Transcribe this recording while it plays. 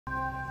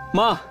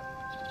妈，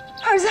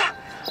儿子，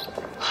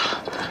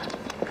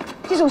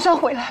你总算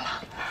回来了。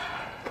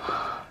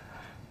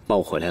妈，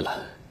我回来了。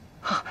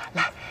好，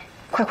来，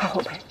快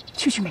后门，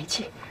去煤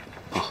气。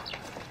啊。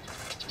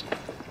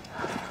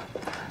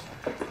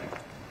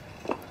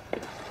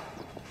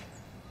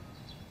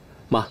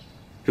妈，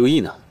如意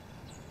呢？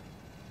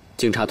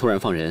警察突然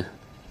放人，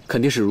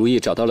肯定是如意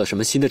找到了什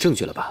么新的证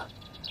据了吧？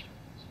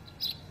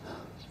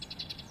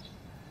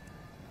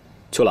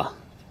秋朗，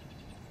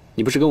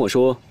你不是跟我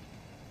说，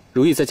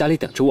如意在家里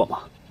等着我吗？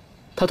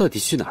她到底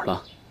去哪儿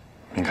了？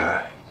明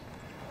凯，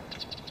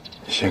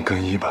你先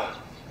更衣吧。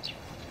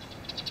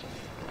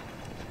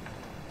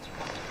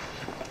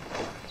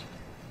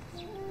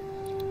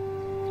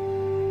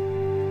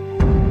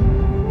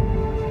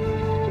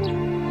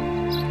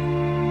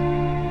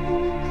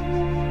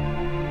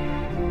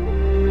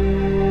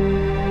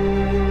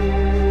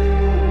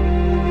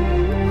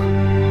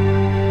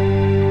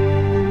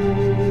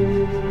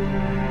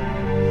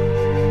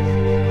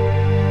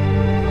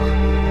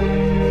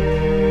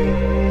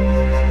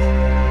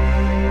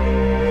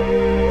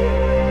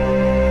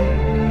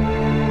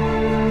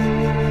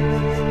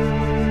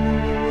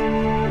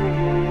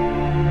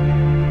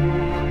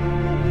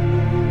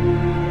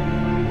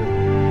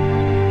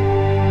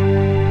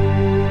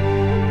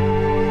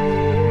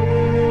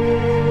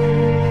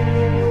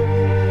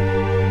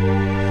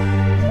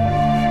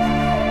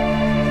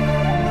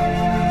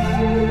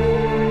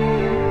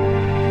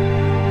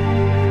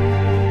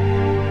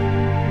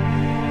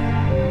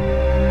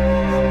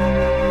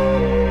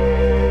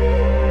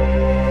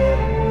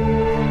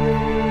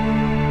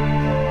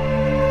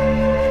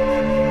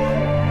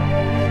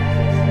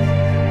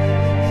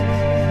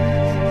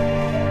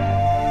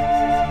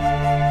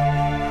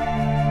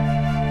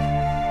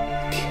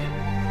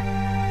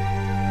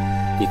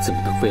你怎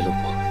么能为了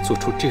我做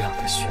出这样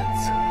的选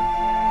择？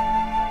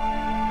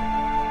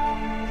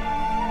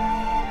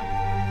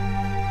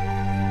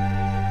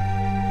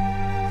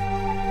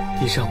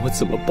你让我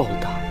怎么报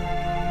答？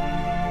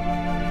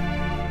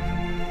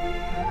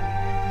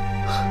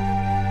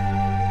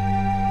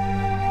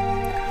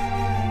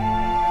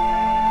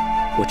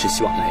我只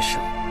希望来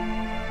生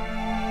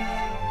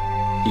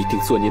一定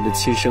做您的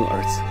亲生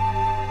儿子，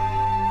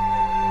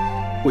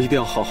我一定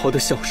要好好的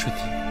孝顺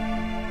你。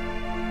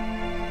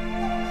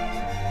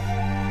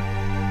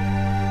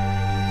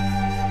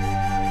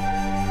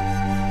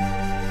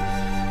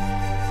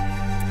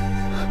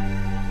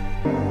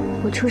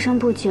我出生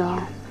不久，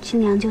亲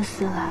娘就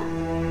死了。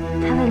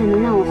她为了能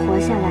让我活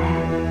下来，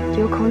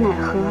有口奶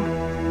喝，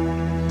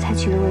才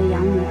娶了我的养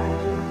母。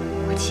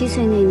我7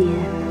岁那年，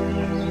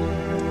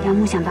养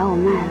母想把我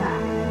卖了，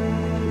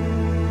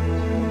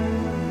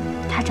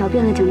她找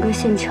遍了整个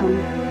县城，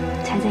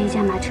才在一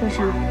架马车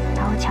上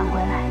把我抢回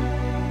来。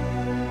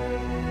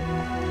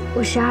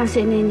我12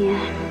岁那年，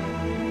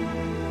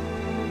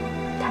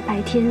她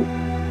白天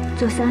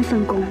做3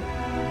份工。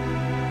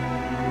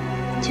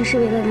就是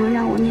为了能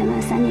让我念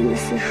完3年的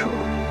私塾。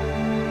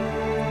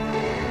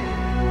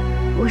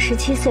我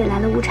17岁来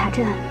了乌察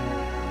镇，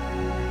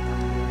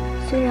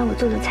虽然我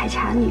做了采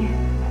茶女，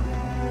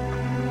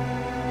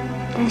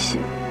但是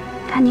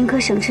他宁可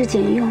省吃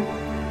俭用，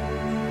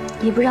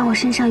也不让我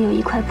身上有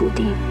一块补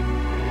丁。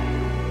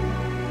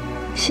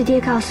师爹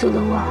告诉了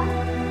我，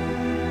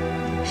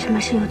什么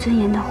是有尊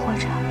严的活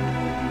着。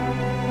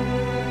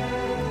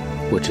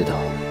我知道。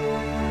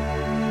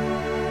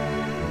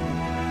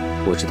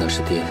我知道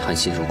师爹含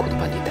辛茹苦的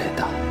把你带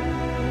大，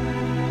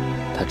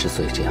他之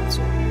所以这样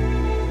做，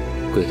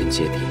归根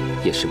结底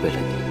也是为了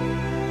你。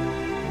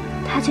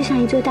他就像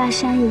一座大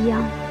山一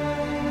样，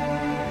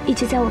一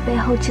直在我背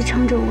后支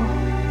撑着我，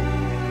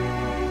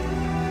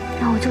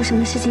让我做什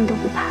么事情都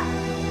不怕。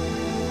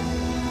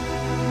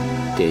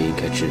爹应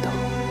该知道，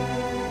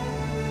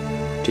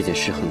这件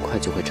事很快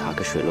就会查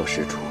个水落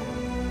石出，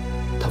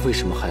他为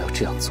什么还要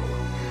这样做？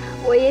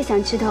我也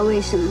想知道为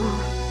什么。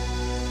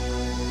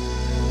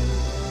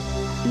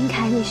明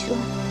凯，你说，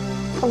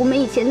我们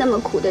以前那么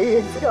苦的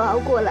日子都熬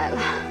过来了，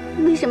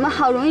为什么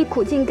好容易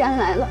苦尽甘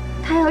来了，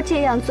他要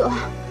这样做？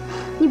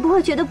你不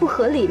会觉得不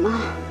合理吗？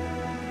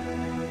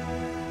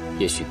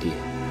也许爹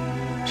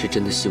是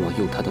真的希望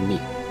用他的命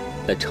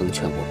来成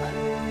全我们，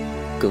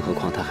更何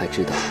况他还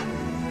知道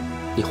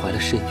你怀了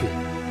身孕。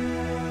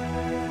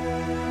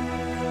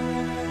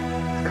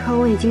可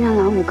我已经让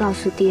老五告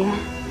诉爹，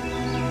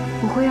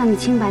我会让你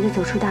清白的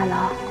走出大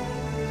牢。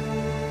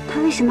他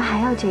为什么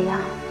还要这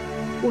样？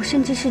我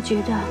甚至是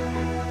觉得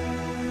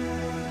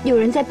有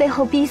人在背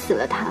后逼死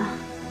了他。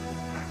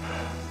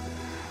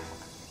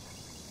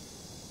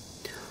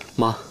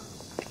妈，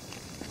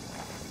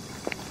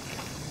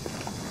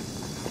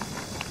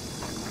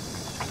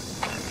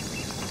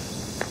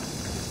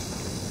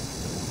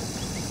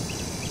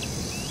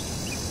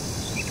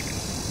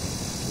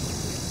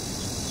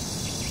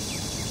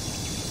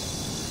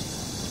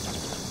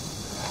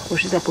我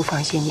实在不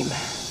放心你们，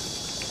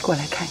过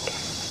来看看。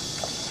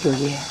如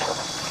叶，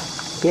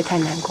别太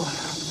难过了，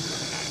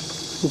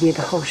你爹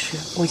的后事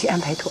我已经安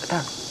排妥当。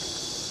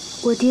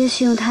我爹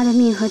是用他的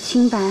命和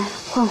清白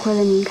换回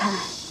了宁凯。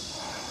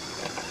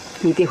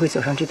你爹会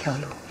走上这条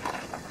路，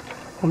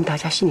我们大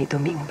家心里都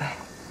明白。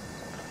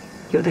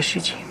有的事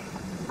情，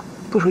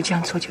不如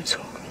将错就错。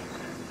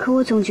可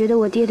我总觉得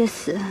我爹的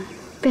死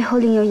背后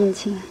另有隐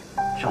情。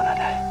少奶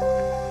奶，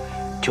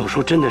九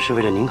叔真的是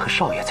为了您和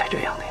少爷才这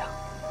样的呀？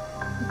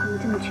你怎么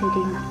这么确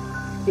定呢？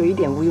有一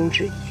点毋庸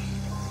置疑。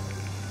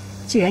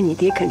既然你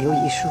爹肯留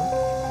遗书，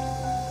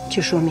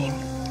就说明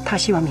他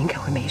希望明凯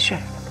会没事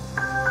儿，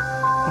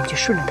我们就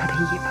顺了他的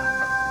意吧。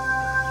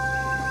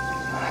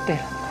对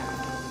了，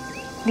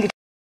那个。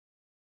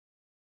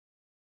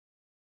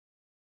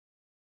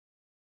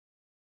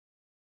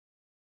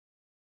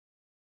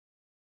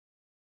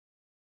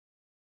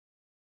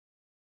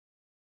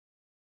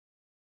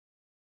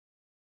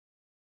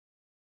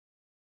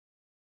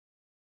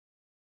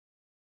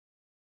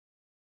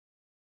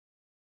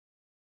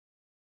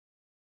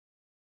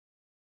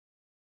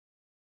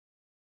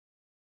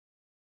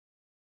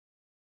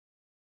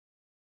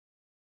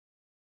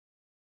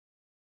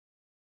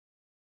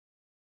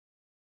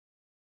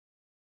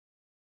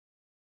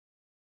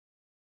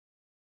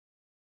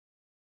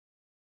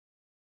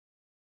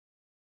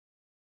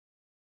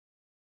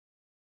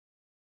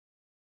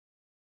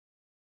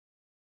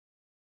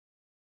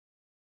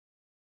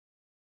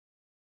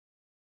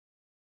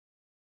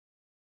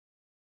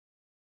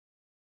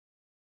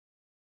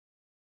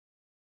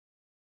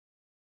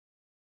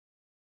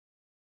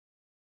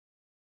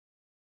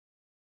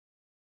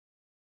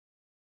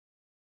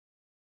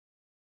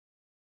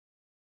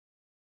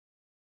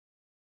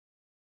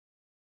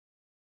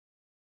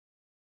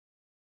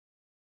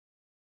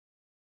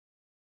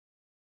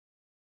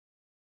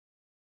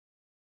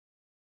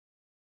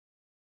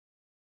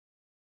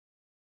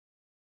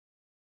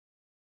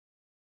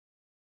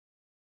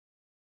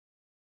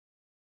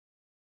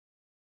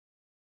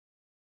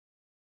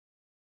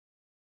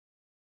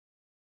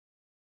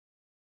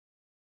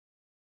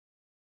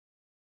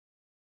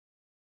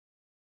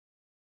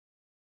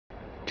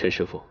陈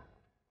师傅，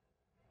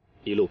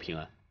一路平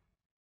安。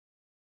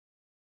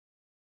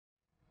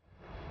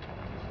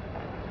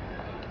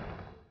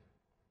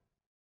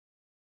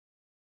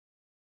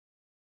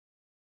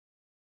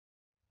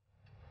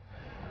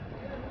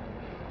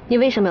你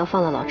为什么要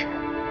放了老陈？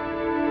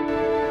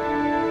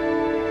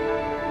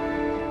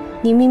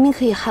你明明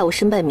可以害我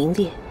身败名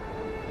裂，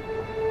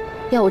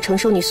要我承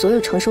受你所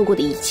有承受过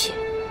的一切。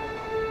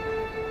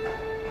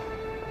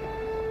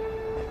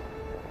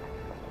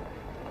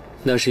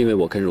那是因为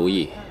我跟如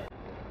意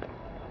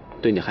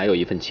对你还有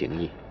一份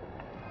情谊。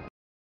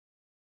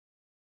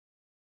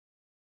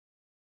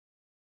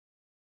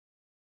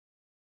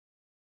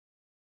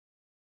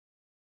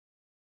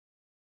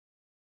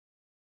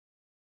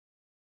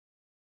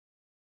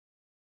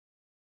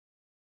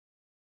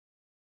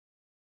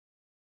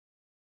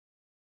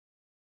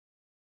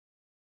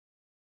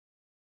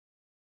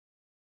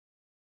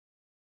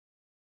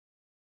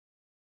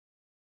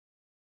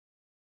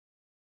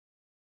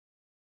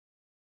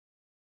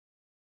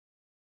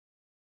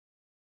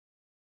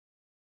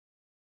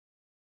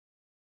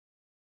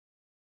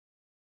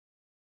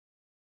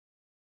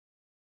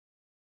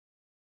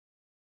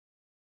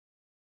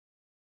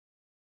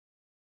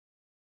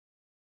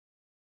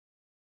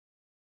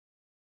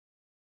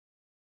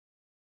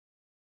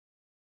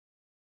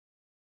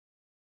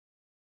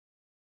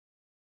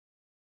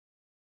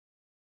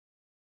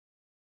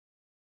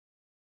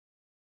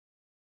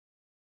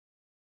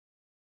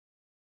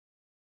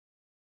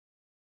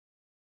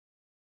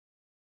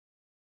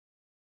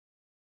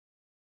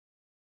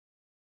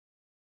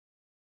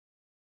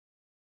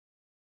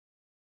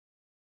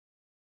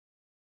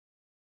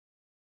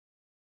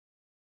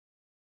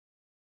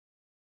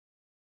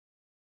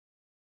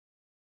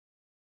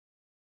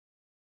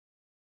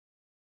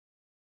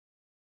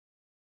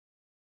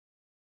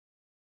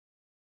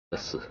的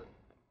死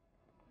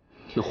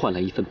能换来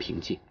一份平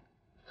静，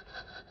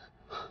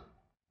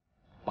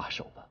罢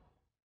手吧，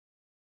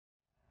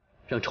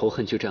让仇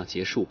恨就这样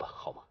结束吧，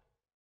好吗？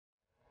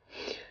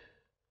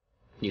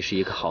你是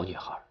一个好女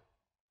孩，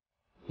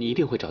你一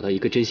定会找到一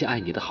个真心爱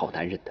你的好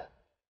男人的。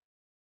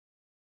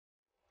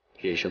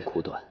人生苦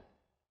短，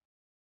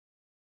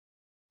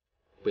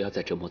不要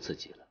再折磨自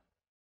己了。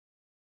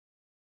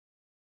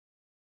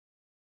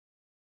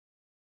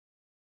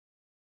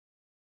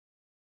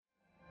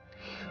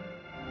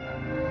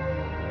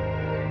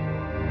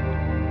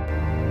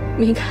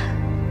明凯，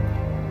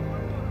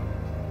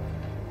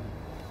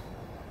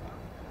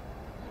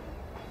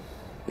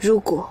如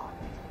果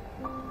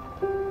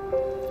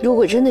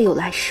真的有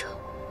来生，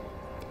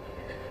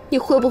你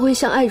会不会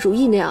像爱如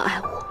意那样爱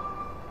我？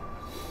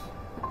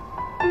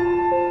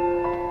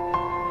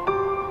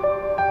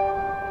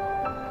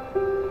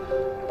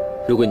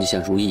如果你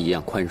像如意一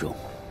样宽容，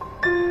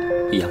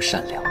一样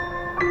善良，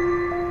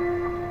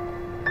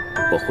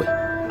我会。